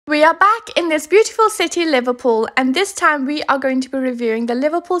We are back in this beautiful city, Liverpool, and this time we are going to be reviewing the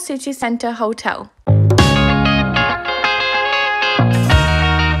Liverpool City Center Hotel.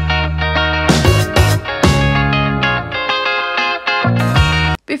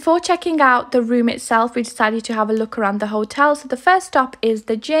 Before checking out the room itself, we decided to have a look around the hotel. So the first stop is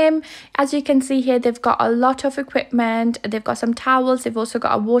the gym. As you can see here, they've got a lot of equipment. They've got some towels. They've also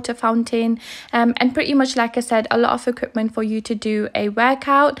got a water fountain. And pretty much, like I said, a lot of equipment for you to do a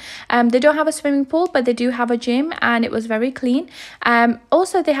workout. They don't have a swimming pool, but they do have a gym, and it was very clean.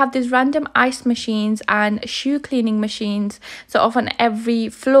 Also, they have these random ice machines and shoe cleaning machines sort of on every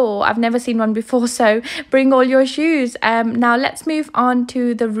floor. I've never seen one before, so bring all your shoes. Now let's move on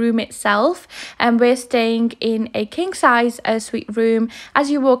to the room itself, and we're staying in a king size suite room. As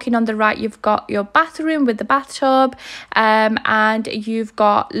you walk in on the right, you've got your bathroom with the bathtub, and you've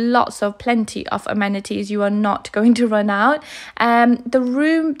got plenty of amenities. You are not going to run out.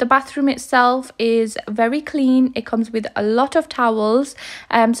 The bathroom itself is very clean. It comes with a lot of towels,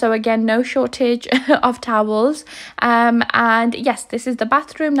 so again, no shortage of towels. And yes, this is the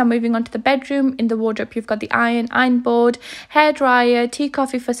bathroom. Now moving on to the bedroom. In the wardrobe, you've got the iron board, hair dryer, tea,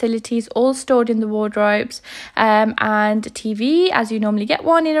 coffee facilities all stored in the wardrobes, and TV as you normally get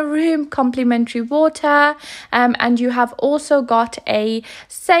one in a room, complimentary water, and you have also got a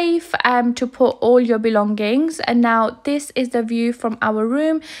safe to put all your belongings. And now this is the view from our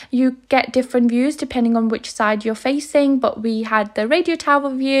room. You get different views depending on which side you're facing, but we had the radio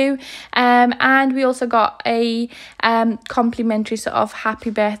tower view, and we also got a complimentary sort of happy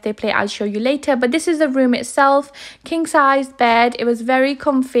birthday plate. I'll show you later. But this is the room itself. King size bed. It was very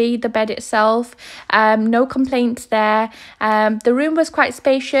comfy, the bed itself, no complaints there. The room was quite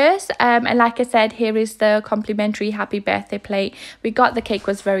spacious, and like I said, here is the complimentary happy birthday plate. We got the cake,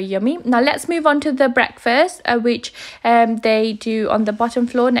 was very yummy. Now let's move on to the breakfast, which they do on the bottom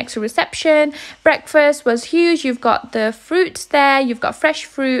floor next to reception. Breakfast was huge. You've got the fruits there, you've got fresh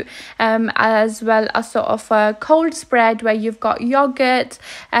fruit, as well as sort of a cold spread where you've got yogurt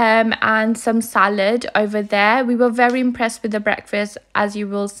and some salad over there. We were very impressed with the breakfast. As you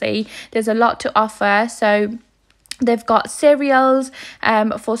will see, there's a lot to offer. So they've got cereals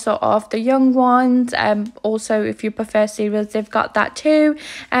for sort of the young ones. Also, if you prefer cereals, they've got that too.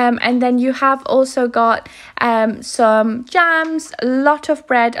 And then you have also got some jams, a lot of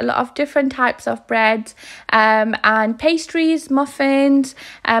bread, a lot of different types of breads, and pastries, muffins.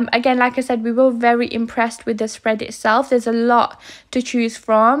 Again, like I said, we were very impressed with the spread itself. There's a lot to choose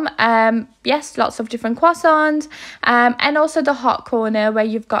from. Yes, lots of different croissants, and also the hot corner where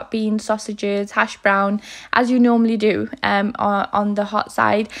you've got beans, sausages, hash brown, as you normally do on the hot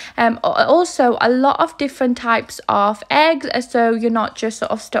side. Also a lot of different types of eggs, so you're not just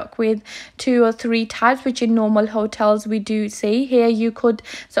sort of stuck with 2 or 3 types, which in normal hotels we do see. Here you could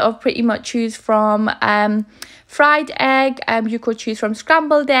sort of pretty much choose from fried egg, you could choose from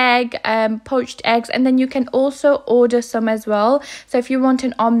scrambled egg, poached eggs, and then you can also order some as well. So if you want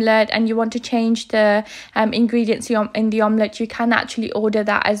an omelette and you want to change the ingredients in the omelette, you can actually order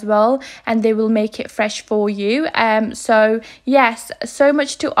that as well, and they will make it fresh for you. So yes, so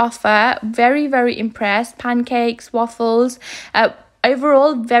much to offer. Very, very impressed. Pancakes, waffles.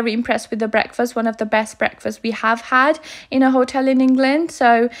 Overall, very impressed with the breakfast. One of the best breakfasts we have had in a hotel in England.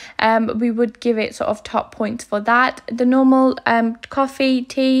 So we would give it sort of top points for that. The normal coffee,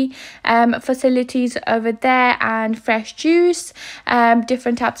 tea facilities over there, and fresh juice,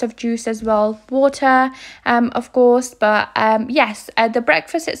 different types of juice as well, water, of course. But yes, the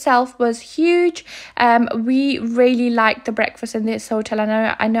breakfast itself was huge. We really liked the breakfast in this hotel.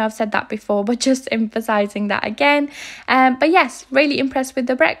 I know I've said that before, but just emphasizing that again. But yes, really impressed with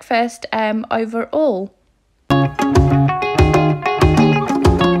the breakfast overall.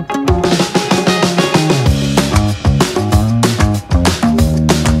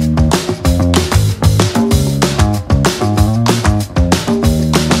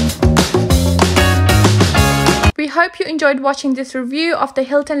 We hope you enjoyed watching this review of the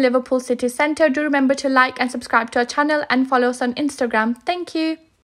Hilton Liverpool City Centre. Do remember to like and subscribe to our channel and follow us on Instagram. Thank you.